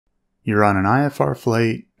You're on an IFR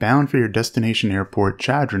flight bound for your destination airport,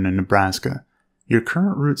 Chadron in Nebraska. Your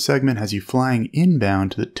current route segment has you flying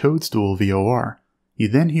inbound to the Toadstool VOR. You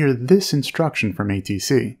then hear this instruction from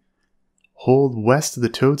ATC. Hold west of the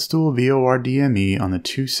Toadstool VOR DME on the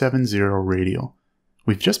 270 radial.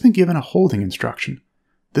 We've just been given a holding instruction.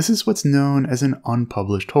 This is what's known as an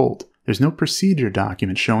unpublished hold. There's no procedure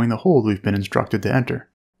document showing the hold we've been instructed to enter.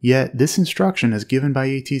 Yet, this instruction as given by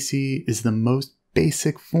ATC is the most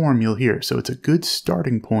basic form you'll hear, so it's a good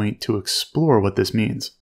starting point to explore what this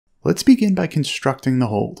means. Let's begin by constructing the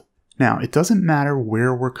hold. Now, it doesn't matter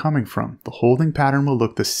where we're coming from. The holding pattern will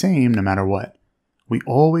look the same no matter what. We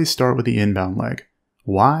always start with the inbound leg.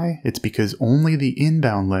 Why? It's because only the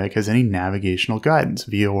inbound leg has any navigational guidance,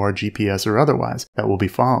 VOR, GPS, or otherwise, that we'll be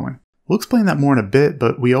following. We'll explain that more in a bit,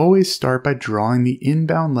 but we always start by drawing the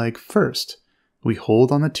inbound leg first. We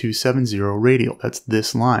hold on the 270 radial, that's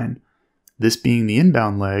this line. This being the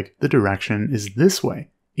inbound leg, the direction is this way,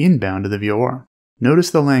 inbound to the VOR. Notice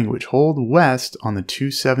the language, hold west on the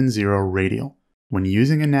 270 radial. When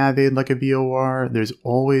using a nav aid like a VOR, there's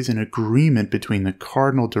always an agreement between the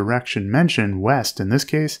cardinal direction mentioned, west in this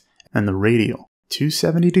case, and the radial.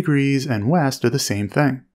 270 degrees and west are the same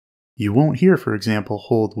thing. You won't hear, for example,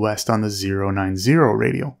 hold west on the 090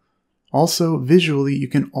 radial. Also, visually, you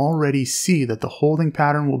can already see that the holding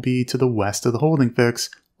pattern will be to the west of the holding fix,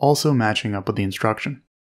 also matching up with the instruction.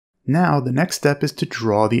 Now, the next step is to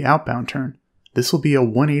draw the outbound turn. This will be a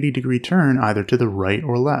 180 degree turn either to the right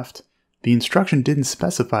or left. The instruction didn't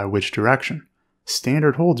specify which direction.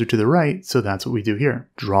 Standard holds are to the right, so that's what we do here.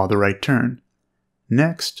 Draw the right turn.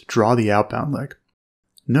 Next, draw the outbound leg.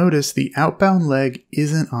 Notice the outbound leg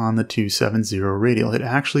isn't on the 270 radial. It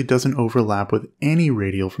actually doesn't overlap with any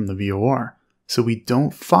radial from the VOR, so we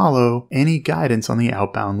don't follow any guidance on the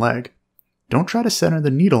outbound leg. Don't try to center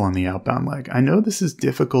the needle on the outbound leg. I know this is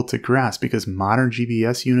difficult to grasp because modern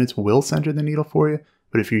GPS units will center the needle for you,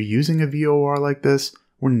 but if you're using a VOR like this,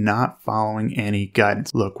 we're not following any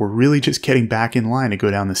guidance. Look, we're really just getting back in line to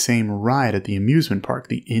go down the same ride at the amusement park,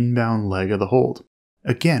 the inbound leg of the hold.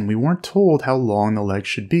 Again, we weren't told how long the leg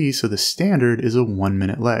should be, so the standard is a 1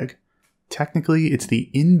 minute leg. Technically, it's the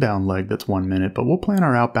inbound leg that's 1 minute, but we'll plan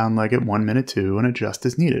our outbound leg at 1 minute too and adjust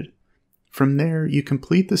as needed. From there, you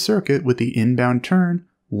complete the circuit with the inbound turn,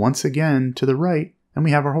 once again to the right, and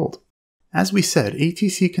we have our hold. As we said,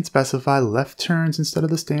 ATC can specify left turns instead of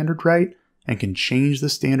the standard right, and can change the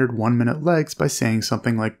standard 1 minute legs by saying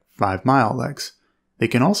something like 5 mile legs. They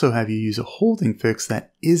can also have you use a holding fix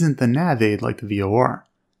that isn't the nav aid like the VOR.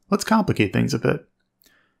 Let's complicate things a bit.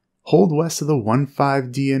 Hold west of the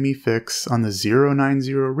 15 DME fix on the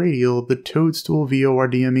 090 radial of the Toadstool VOR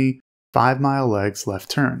DME, 5 mile legs left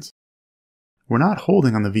turns. We're not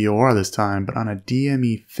holding on the VOR this time, but on a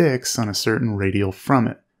DME fix on a certain radial from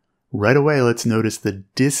it. Right away, let's notice the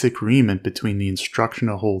disagreement between the instruction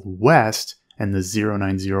to hold west and the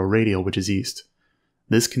 090 radial, which is east.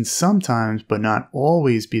 This can sometimes, but not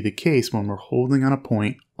always, be the case when we're holding on a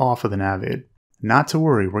point off of the nav aid. Not to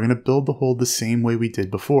worry, we're going to build the hold the same way we did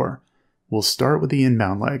before. We'll start with the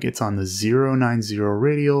inbound leg. It's on the 090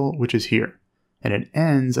 radial, which is here, and it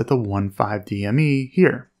ends at the 15 DME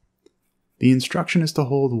here. The instruction is to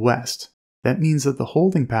hold west. That means that the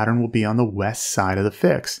holding pattern will be on the west side of the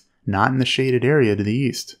fix, not in the shaded area to the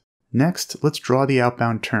east. Next, let's draw the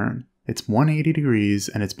outbound turn. It's 180 degrees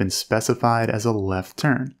and it's been specified as a left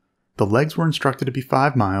turn. The legs were instructed to be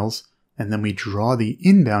 5 miles, and then we draw the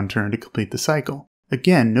inbound turn to complete the cycle.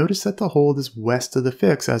 Again, notice that the hold is west of the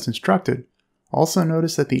fix as instructed. Also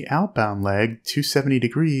notice that the outbound leg, 270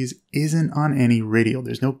 degrees, isn't on any radial.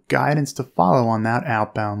 There's no guidance to follow on that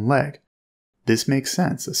outbound leg. This makes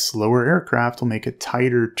sense. A slower aircraft will make a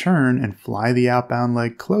tighter turn and fly the outbound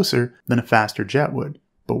leg closer than a faster jet would.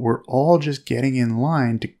 But we're all just getting in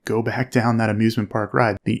line to go back down that amusement park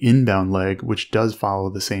ride, the inbound leg, which does follow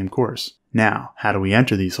the same course. Now, how do we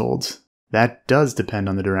enter these holds? That does depend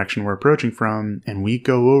on the direction we're approaching from, and we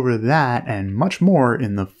go over that and much more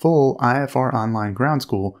in the full IFR Online Ground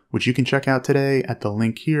School, which you can check out today at the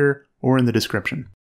link here or in the description.